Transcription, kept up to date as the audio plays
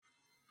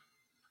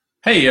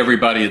Hey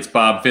everybody, it's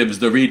Bob Phibbs,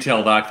 the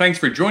Retail Doc. Thanks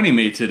for joining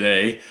me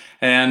today.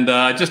 And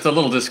just a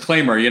little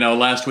disclaimer,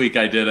 last week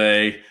I did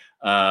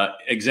a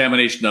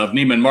examination of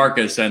Neiman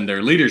Marcus and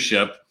their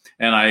leadership,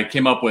 and I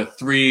came up with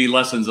 3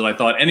 lessons that I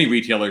thought any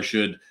retailer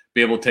should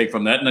be able to take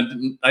from that.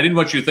 And I didn't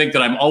want you to think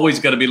that I'm always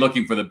going to be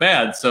looking for the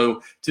bad.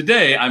 So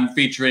today I'm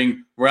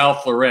featuring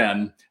Ralph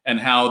Lauren and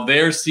how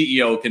their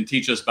CEO can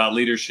teach us about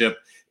leadership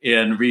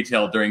in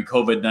retail during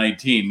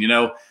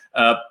COVID-19.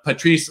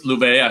 Patrice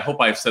Louvet, I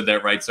hope I've said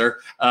that right, sir,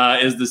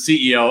 is the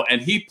CEO,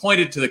 and he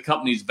pointed to the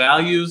company's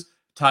values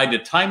tied to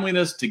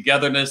timeliness,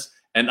 togetherness,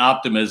 and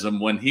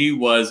optimism when he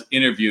was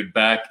interviewed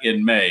back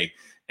in May.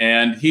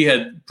 And he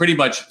had pretty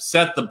much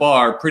set the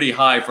bar pretty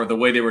high for the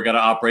way they were going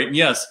to operate. And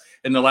yes,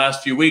 in the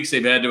last few weeks,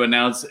 they've had to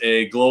announce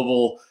a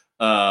global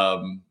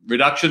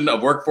reduction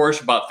of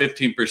workforce, about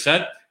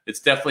 15%.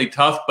 It's definitely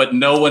tough, but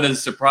no one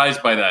is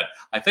surprised by that.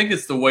 I think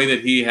it's the way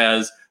that he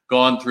has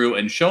gone through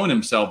and shown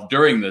himself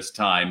during this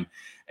time.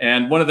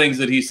 And one of the things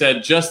that he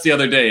said just the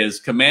other day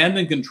is command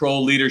and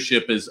control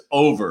leadership is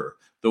over.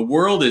 The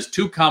world is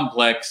too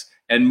complex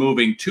and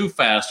moving too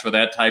fast for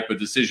that type of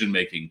decision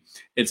making.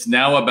 It's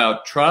now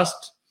about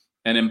trust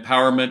and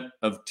empowerment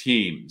of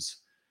teams.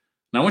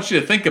 Now, I want you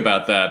to think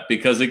about that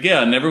because,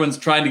 again, everyone's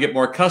trying to get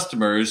more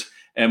customers.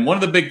 And one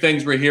of the big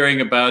things we're hearing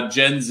about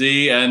Gen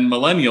Z and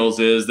millennials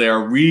is they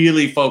are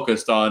really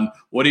focused on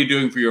what are you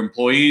doing for your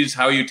employees?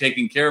 How are you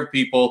taking care of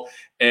people?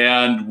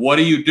 And what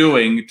are you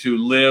doing to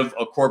live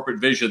a corporate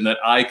vision that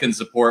I can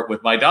support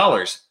with my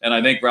dollars? And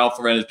I think Ralph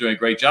Lauren is doing a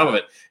great job of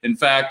it. In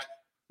fact,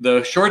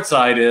 the short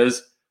side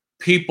is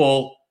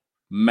people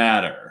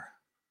matter.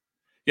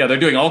 Yeah, they're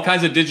doing all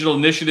kinds of digital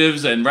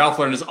initiatives, and Ralph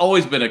Lauren has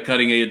always been a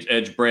cutting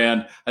edge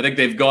brand. I think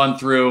they've gone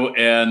through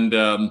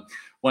and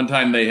one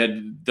time they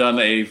had done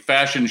a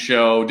fashion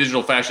show,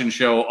 digital fashion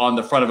show on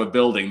the front of a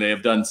building. They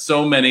have done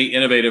so many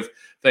innovative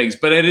things,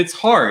 but at its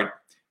heart,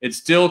 it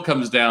still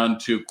comes down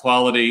to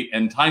quality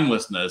and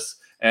timelessness.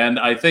 And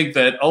I think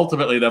that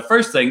ultimately the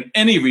first thing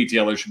any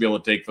retailer should be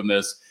able to take from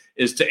this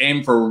is to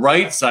aim for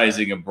right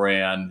sizing a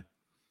brand,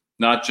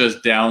 not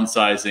just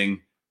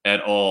downsizing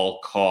at all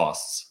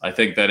costs. I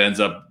think that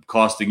ends up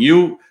costing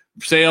you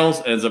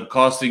sales, ends up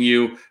costing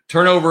you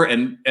turnover,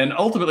 and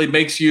ultimately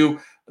makes you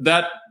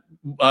that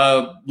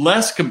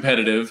less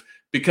competitive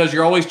because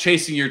you're always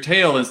chasing your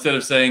tail instead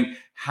of saying,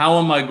 how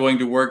am I going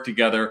to work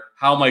together?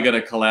 How am I going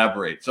to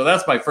collaborate? So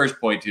that's my first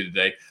point to you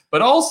today.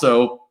 But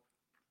also,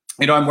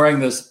 I'm wearing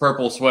this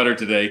purple sweater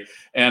today,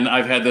 and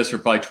I've had this for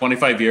probably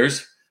 25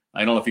 years.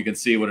 I don't know if you can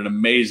see what an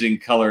amazing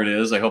color it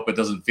is. I hope it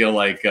doesn't feel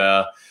like,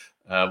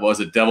 what was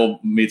it, Devil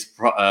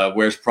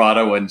Wears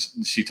Prada when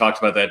she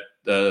talked about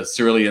that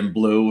cerulean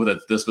blue,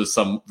 that this was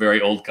some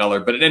very old color.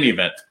 But in any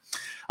event,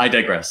 I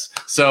digress.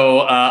 So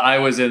I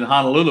was in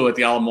Honolulu at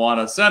the Ala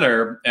Moana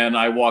Center, and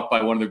I walked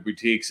by one of the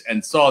boutiques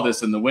and saw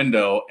this in the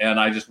window, and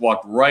I just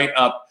walked right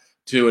up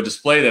to a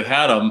display that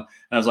had them, and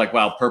I was like,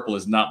 wow, purple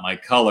is not my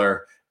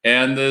color.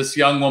 And this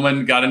young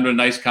woman got into a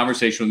nice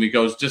conversation with me,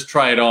 goes, just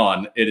try it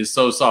on. It is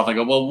so soft. I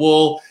go, well,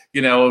 wool,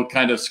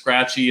 kind of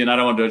scratchy, and I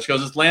don't want to do it. She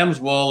goes, it's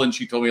lamb's wool, and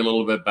she told me a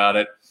little bit about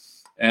it.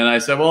 And I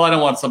said, well, I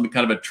don't want something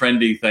kind of a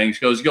trendy thing. She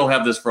goes, you'll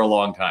have this for a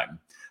long time.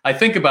 I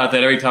think about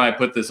that every time I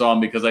put this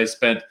on because I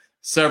spent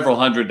several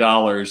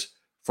 $100s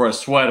for a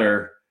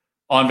sweater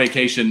on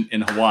vacation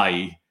in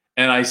Hawaii,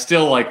 and I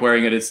still like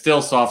wearing it. It's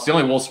still soft. It's the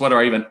only wool sweater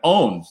I even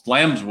own,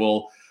 lamb's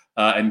wool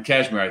and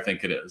cashmere, I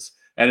think it is.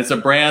 And it's a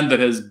brand that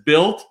has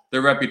built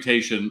their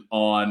reputation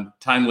on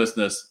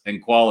timelessness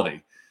and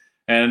quality.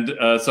 And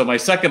so my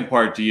second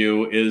part to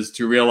you is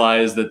to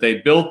realize that they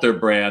built their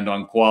brand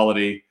on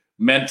quality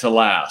meant to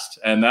last.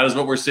 And that is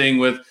what we're seeing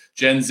with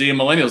Gen Z and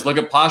millennials. Look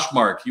at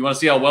Poshmark. You want to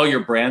see how well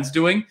your brand's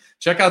doing?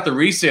 Check out the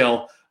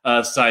resale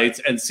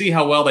sites and see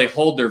how well they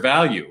hold their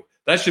value.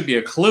 That should be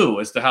a clue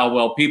as to how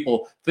well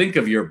people think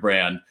of your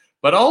brand.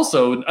 But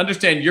also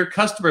understand your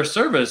customer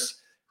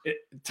service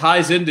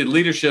ties into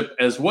leadership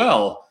as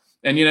well.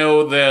 And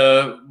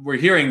we're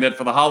hearing that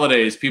for the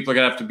holidays, people are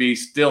going to have to be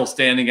still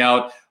standing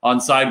out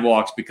on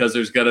sidewalks because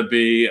there's going to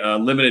be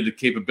limited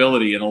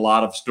capability in a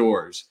lot of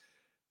stores.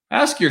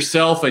 Ask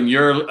yourself and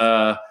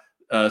your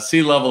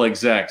C-level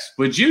execs,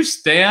 would you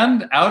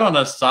stand out on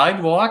a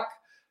sidewalk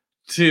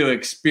to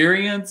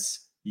experience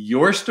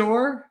your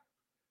store?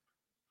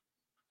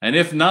 And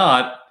if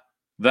not,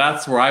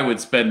 that's where I would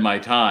spend my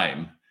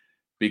time,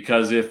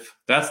 because if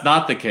that's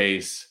not the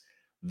case,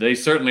 they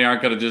certainly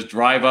aren't going to just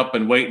drive up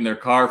and wait in their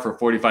car for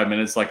 45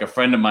 minutes like a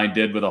friend of mine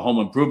did with a home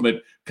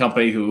improvement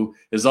company who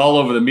is all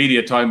over the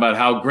media talking about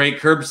how great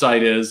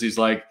curbside is. He's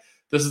like,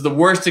 this is the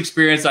worst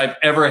experience I've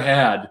ever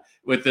had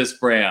with this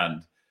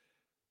brand.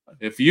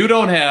 If you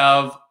don't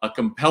have a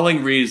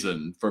compelling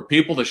reason for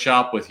people to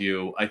shop with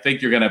you, I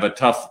think you're going to have a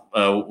tough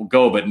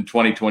go of it in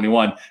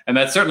 2021. And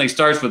that certainly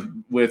starts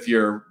with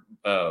your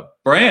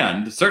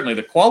brand, certainly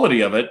the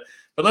quality of it.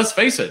 But let's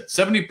face it,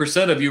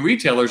 70% of you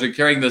retailers are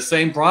carrying the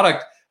same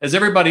product as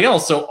everybody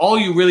else. So all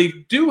you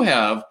really do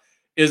have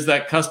is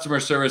that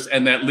customer service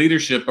and that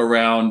leadership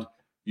around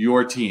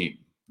your team.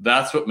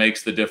 That's what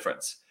makes the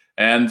difference.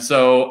 And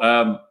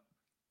so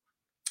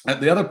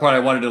The other part I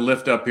wanted to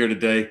lift up here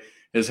today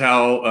is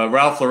how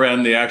Ralph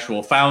Lauren, the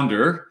actual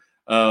founder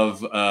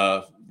of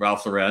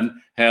Ralph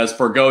Lauren, has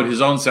forgoed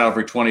his own salary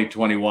for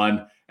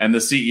 2021, and the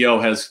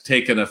CEO has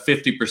taken a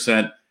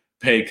 50%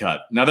 pay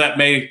cut. Now, that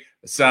may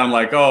sound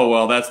like, oh,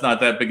 well, that's not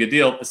that big a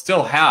deal. It's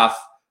still half,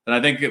 and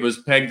I think it was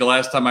pegged the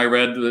last time I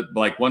read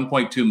like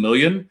 1.2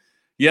 million.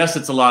 Yes,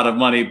 it's a lot of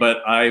money, but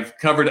I've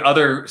covered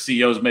other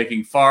CEOs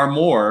making far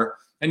more.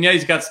 And yeah,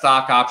 he's got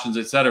stock options,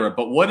 et cetera.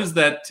 But what does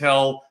that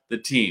tell the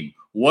team?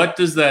 What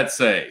does that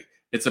say?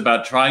 It's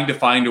about trying to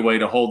find a way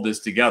to hold this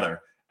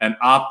together. And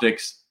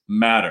optics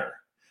matter.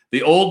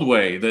 The old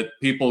way that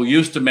people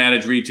used to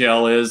manage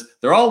retail is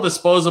they're all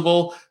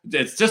disposable.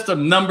 It's just a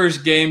numbers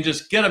game.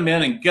 Just get them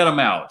in and get them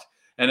out.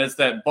 And it's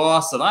that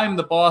boss and I'm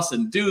the boss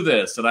and do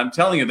this. And I'm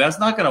telling you, that's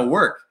not going to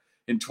work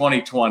in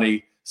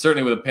 2020,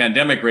 certainly with a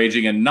pandemic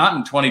raging, and not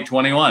in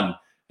 2021.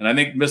 And I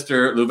think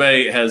Mr.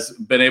 Louvet has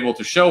been able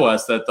to show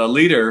us that the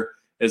leader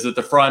is at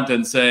the front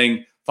and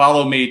saying,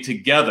 follow me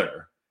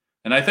together.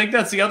 And I think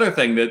that's the other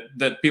thing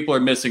that people are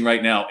missing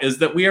right now is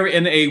that we are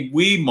in a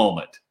we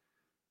moment,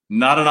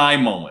 not an I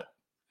moment.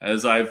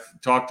 As I've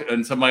talked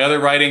in some of my other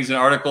writings and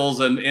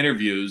articles and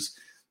interviews,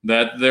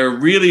 that there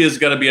really is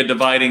going to be a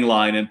dividing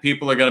line, and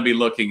people are going to be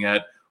looking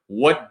at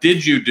what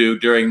did you do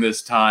during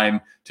this time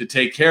to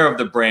take care of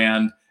the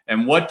brand,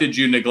 and what did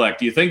you neglect?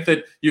 Do you think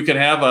that you can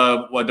have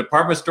a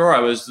department store? I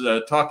was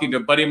talking to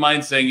a buddy of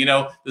mine saying, you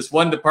know, this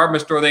one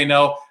department store they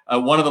know,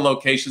 one of the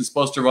locations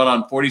supposed to run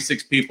on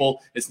 46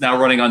 people. It's now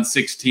running on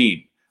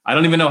 16. I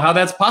don't even know how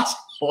that's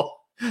possible.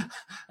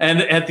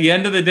 And at the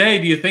end of the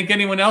day, do you think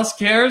anyone else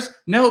cares?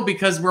 No,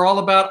 because we're all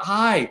about,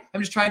 hi,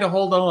 I'm just trying to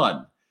hold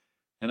on.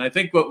 And I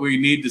think what we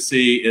need to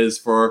see is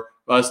for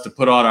us to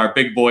put on our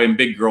big boy and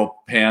big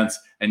girl pants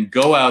and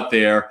go out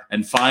there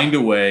and find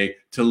a way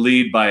to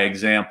lead by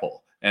example.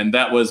 And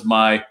that was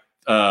my,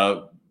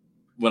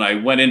 when I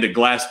went into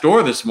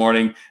Glassdoor this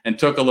morning and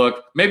took a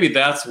look, maybe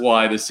that's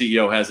why the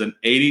CEO has an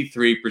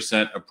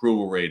 83%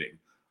 approval rating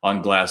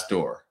on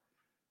Glassdoor.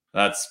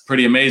 That's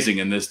pretty amazing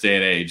in this day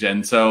and age.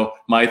 And so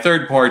my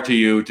third part to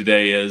you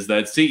today is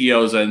that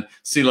CEOs and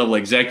C-level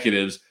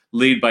executives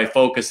lead by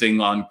focusing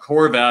on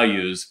core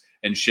values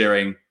and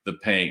sharing the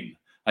pain.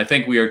 I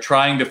think we are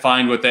trying to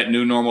find what that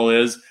new normal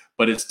is,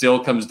 but it still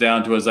comes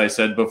down to, as I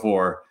said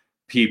before,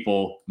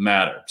 people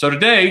matter. So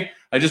today,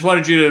 I just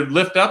wanted you to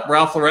lift up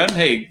Ralph Lauren.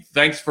 Hey,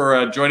 thanks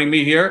for joining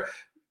me here.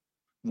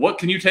 What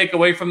can you take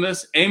away from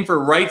this? Aim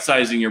for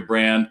right-sizing your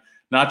brand,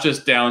 not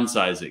just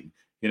downsizing.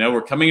 You know,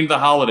 we're coming into the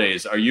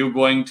holidays. Are you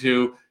going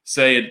to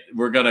say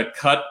we're going to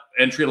cut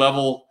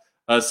entry-level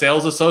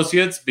sales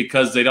associates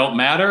because they don't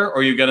matter? Or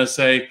are you going to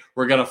say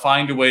we're going to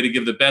find a way to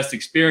give the best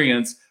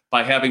experience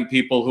by having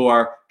people who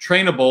are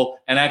trainable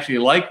and actually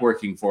like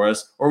working for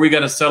us? Or are we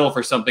going to settle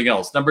for something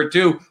else? Number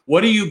two,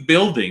 what are you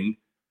building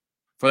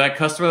for that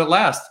customer that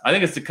lasts? I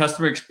think it's the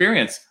customer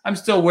experience. I'm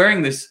still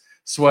wearing this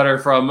sweater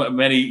from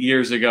many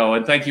years ago.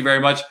 And thank you very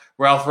much,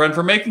 Ralph Lauren,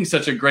 for making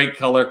such a great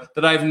color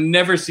that I've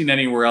never seen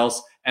anywhere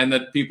else and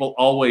that people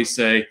always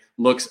say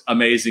looks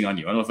amazing on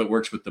you. I don't know if it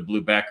works with the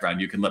blue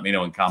background. You can let me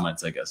know in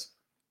comments, I guess.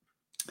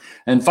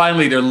 And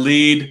finally, to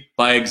lead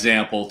by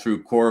example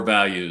through core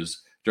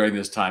values during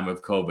this time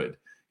of COVID.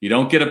 You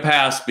don't get a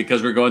pass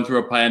because we're going through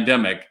a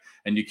pandemic,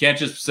 and you can't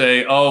just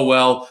say, oh,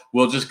 well,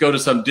 we'll just go to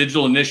some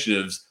digital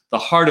initiatives. The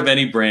heart of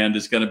any brand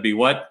is going to be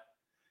what?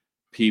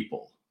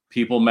 People.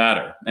 People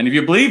matter. And if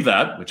you believe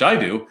that, which I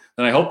do,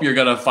 then I hope you're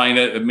going to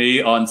find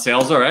me on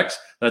SalesRx.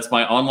 That's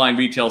my online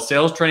retail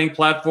sales training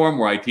platform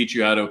where I teach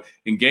you how to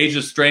engage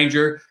a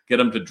stranger, get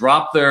them to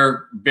drop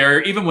their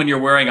barrier, even when you're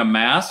wearing a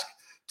mask,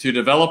 to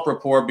develop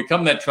rapport,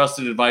 become that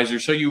trusted advisor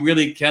so you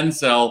really can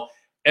sell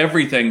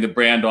everything the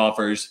brand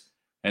offers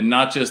and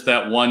not just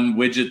that one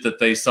widget that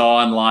they saw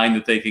online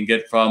that they can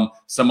get from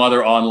some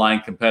other online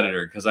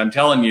competitor. Because I'm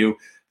telling you,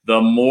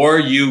 the more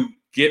you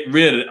get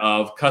rid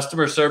of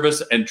customer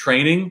service and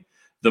training,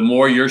 the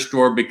more your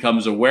store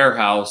becomes a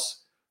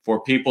warehouse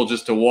for people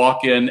just to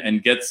walk in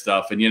and get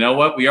stuff. And you know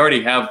what? We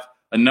already have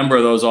a number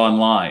of those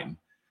online.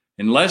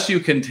 Unless you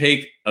can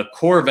take a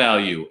core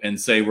value and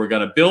say, we're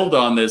going to build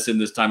on this in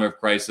this time of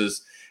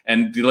crisis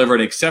and deliver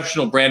an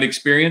exceptional brand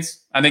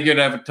experience, I think you're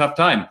going to have a tough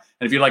time.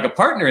 And if you'd like a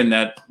partner in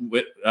that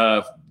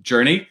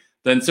journey,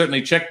 then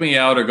certainly check me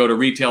out or go to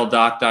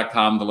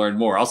retaildoc.com to learn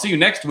more. I'll see you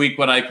next week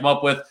when I come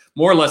up with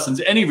more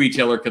lessons any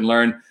retailer can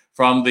learn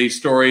from the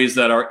stories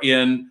that are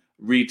in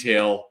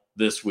retail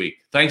this week.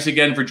 Thanks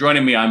again for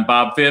joining me. I'm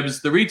Bob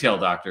Phibbs, the Retail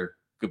Doctor.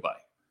 Goodbye.